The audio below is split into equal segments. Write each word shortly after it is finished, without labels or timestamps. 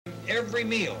every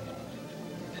meal.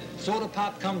 Soda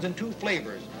pop comes in two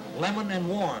flavors, lemon and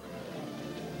warm.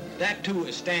 That too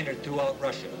is standard throughout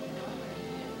Russia.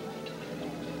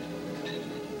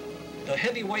 The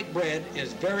heavy white bread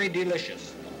is very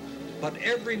delicious, but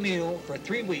every meal for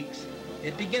 3 weeks,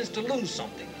 it begins to lose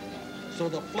something. So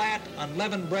the flat,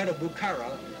 unleavened bread of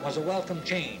Bukhara was a welcome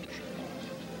change.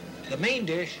 The main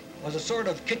dish was a sort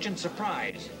of kitchen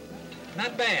surprise.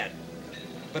 Not bad,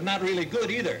 but not really good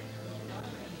either.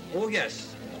 Oh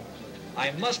yes,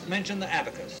 I must mention the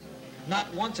abacus.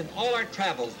 Not once in all our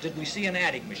travels did we see an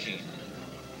adding machine.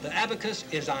 The abacus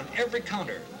is on every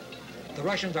counter. The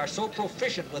Russians are so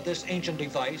proficient with this ancient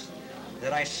device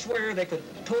that I swear they could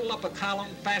total up a column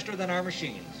faster than our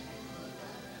machines.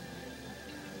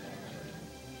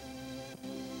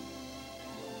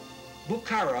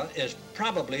 Bukhara is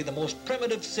probably the most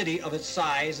primitive city of its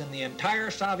size in the entire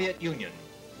Soviet Union.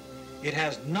 It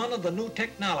has none of the new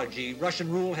technology Russian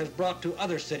rule has brought to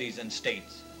other cities and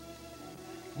states.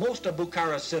 Most of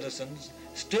Bukhara's citizens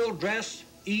still dress,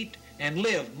 eat, and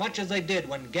live much as they did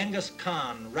when Genghis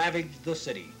Khan ravaged the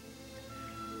city.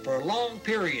 For a long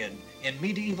period in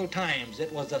medieval times,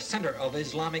 it was the center of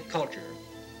Islamic culture.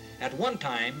 At one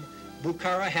time,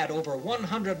 Bukhara had over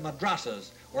 100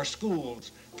 madrasas, or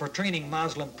schools, for training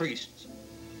Muslim priests.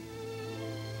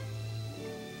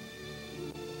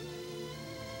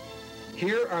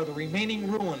 Here are the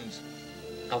remaining ruins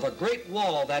of a great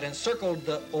wall that encircled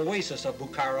the oasis of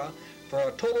Bukhara for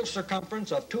a total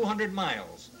circumference of 200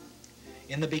 miles.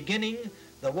 In the beginning,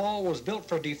 the wall was built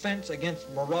for defense against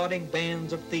marauding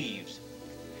bands of thieves.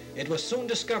 It was soon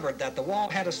discovered that the wall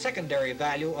had a secondary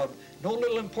value of no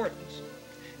little importance.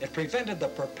 It prevented the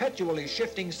perpetually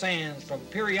shifting sands from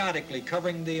periodically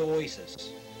covering the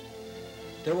oasis.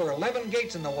 There were 11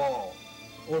 gates in the wall.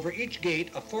 Over each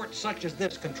gate, a fort such as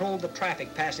this controlled the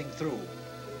traffic passing through.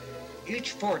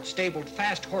 Each fort stabled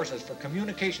fast horses for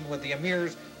communication with the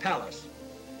Emir's palace.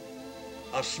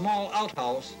 A small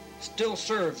outhouse still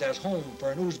serves as home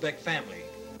for an Uzbek family.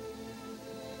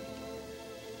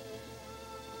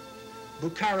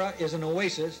 Bukhara is an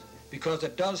oasis because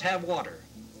it does have water.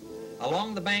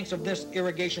 Along the banks of this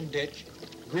irrigation ditch,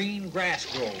 green grass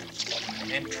grows,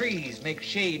 and trees make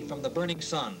shade from the burning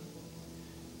sun.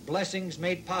 Blessings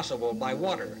made possible by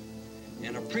water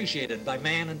and appreciated by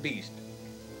man and beast.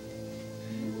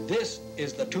 This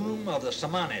is the tomb of the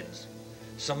Samanids.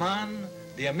 Saman,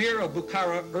 the Emir of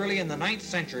Bukhara early in the 9th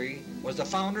century, was the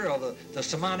founder of the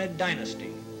Samanid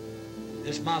dynasty.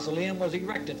 This mausoleum was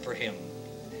erected for him.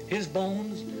 His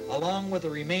bones, along with the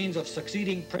remains of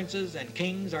succeeding princes and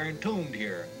kings, are entombed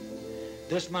here.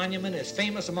 This monument is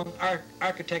famous among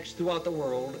architects throughout the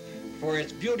world for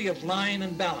its beauty of line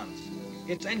and balance,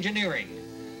 its engineering,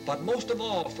 but most of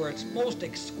all for its most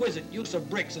exquisite use of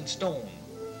bricks and stone.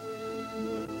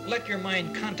 Let your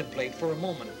mind contemplate for a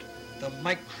moment the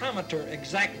micrometer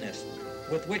exactness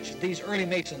with which these early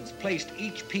masons placed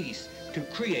each piece to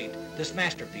create this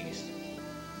masterpiece.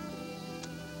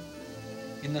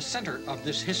 In the center of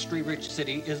this history-rich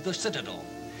city is the citadel.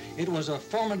 It was a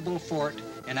formidable fort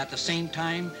and at the same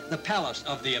time the palace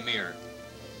of the Emir.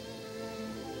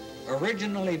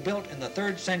 Originally built in the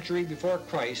 3rd century before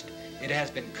Christ, it has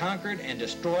been conquered and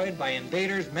destroyed by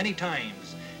invaders many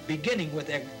times, beginning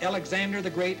with Alexander the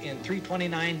Great in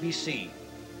 329 BC.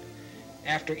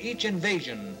 After each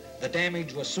invasion, the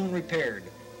damage was soon repaired.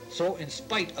 So in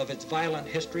spite of its violent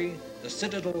history, the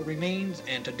citadel remains,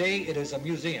 and today it is a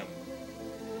museum.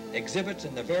 Exhibits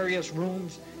in the various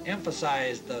rooms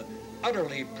emphasize the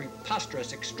utterly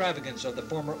preposterous extravagance of the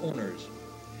former owners.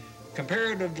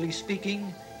 Comparatively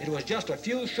speaking, it was just a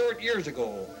few short years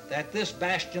ago that this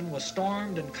bastion was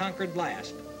stormed and conquered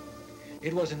last.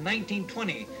 It was in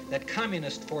 1920 that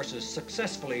communist forces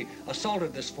successfully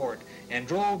assaulted this fort and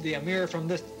drove the Emir from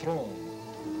this throne.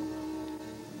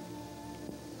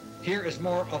 Here is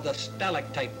more of the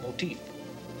stalactite motif.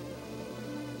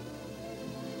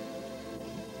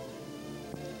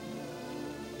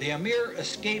 The Emir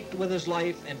escaped with his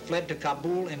life and fled to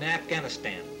Kabul in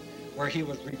Afghanistan, where he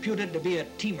was reputed to be a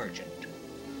tea merchant.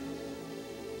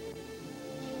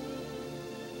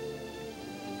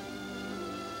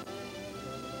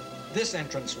 This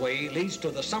entranceway leads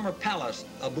to the summer palace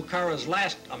of Bukhara's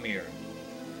last Emir.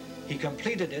 He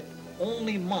completed it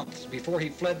only months before he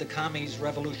fled the Commies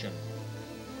revolution.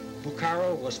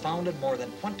 Bukhara was founded more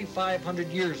than 2,500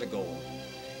 years ago,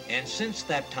 and since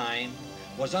that time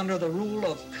was under the rule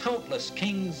of countless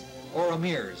kings or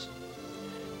emirs.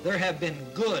 There have been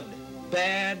good,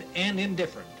 bad, and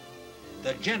indifferent,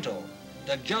 the gentle,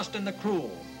 the just, and the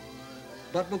cruel.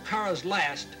 But Bukhara's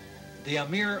last, the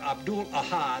Emir Abdul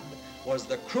Ahad, was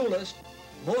the cruelest,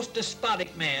 most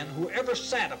despotic man who ever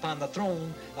sat upon the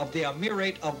throne of the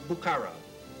Emirate of Bukhara.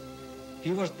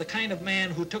 He was the kind of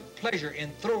man who took pleasure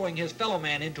in throwing his fellow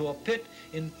man into a pit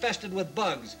infested with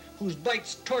bugs whose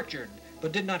bites tortured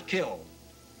but did not kill.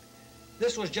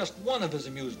 This was just one of his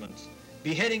amusements.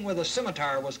 Beheading with a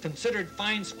scimitar was considered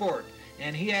fine sport,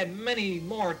 and he had many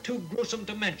more too gruesome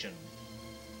to mention.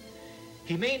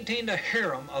 He maintained a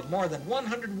harem of more than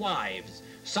 100 wives.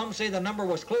 Some say the number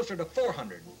was closer to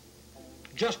 400.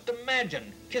 Just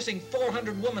imagine kissing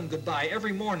 400 women goodbye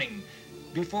every morning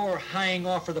before hieing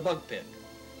off for the bug pit.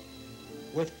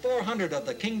 With 400 of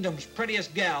the kingdom's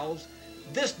prettiest gals,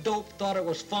 this dope thought it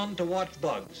was fun to watch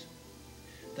bugs.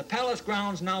 The palace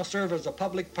grounds now serve as a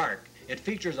public park. It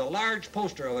features a large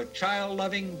poster of a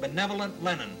child-loving, benevolent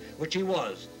Lenin, which he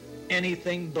was,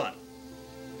 anything but.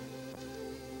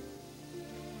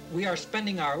 We are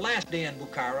spending our last day in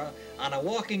Bukhara on a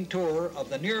walking tour of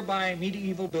the nearby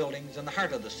medieval buildings in the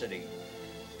heart of the city.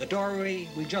 The doorway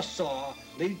we just saw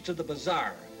leads to the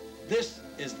bazaar. This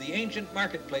is the ancient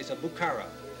marketplace of Bukhara.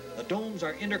 The domes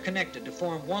are interconnected to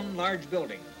form one large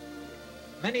building.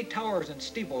 Many towers and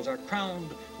steeples are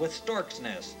crowned with stork's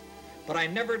nests, but I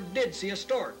never did see a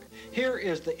stork. Here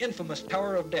is the infamous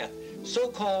Tower of Death, so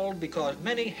called because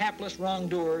many hapless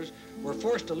wrongdoers were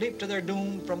forced to leap to their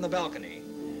doom from the balcony.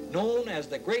 Known as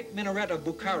the Great Minaret of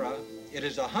Bukhara, it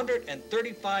is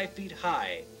 135 feet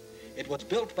high. It was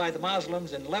built by the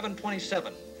Muslims in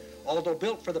 1127. Although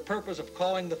built for the purpose of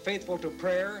calling the faithful to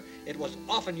prayer, it was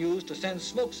often used to send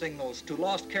smoke signals to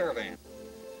lost caravans.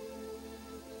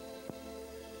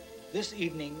 This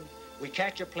evening, we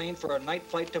catch a plane for a night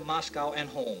flight to Moscow and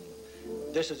home.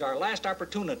 This is our last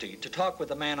opportunity to talk with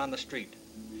the man on the street.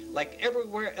 Like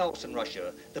everywhere else in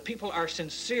Russia, the people are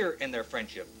sincere in their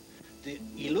friendship. The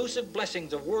elusive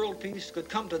blessings of world peace could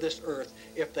come to this earth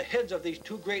if the heads of these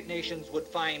two great nations would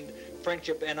find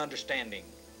friendship and understanding.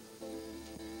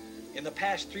 In the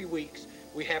past 3 weeks,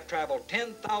 we have traveled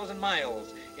 10,000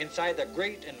 miles inside the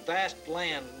great and vast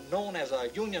land known as a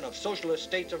Union of Socialist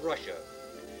States of Russia.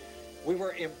 We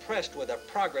were impressed with the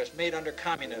progress made under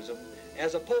communism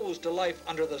as opposed to life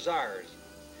under the czars.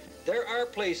 There are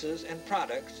places and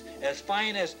products as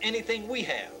fine as anything we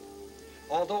have,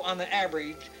 although on the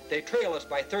average they trail us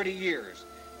by 30 years,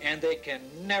 and they can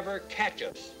never catch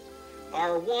us.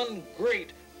 Our one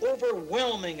great,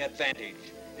 overwhelming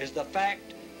advantage is the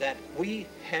fact that we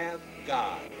have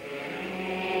God.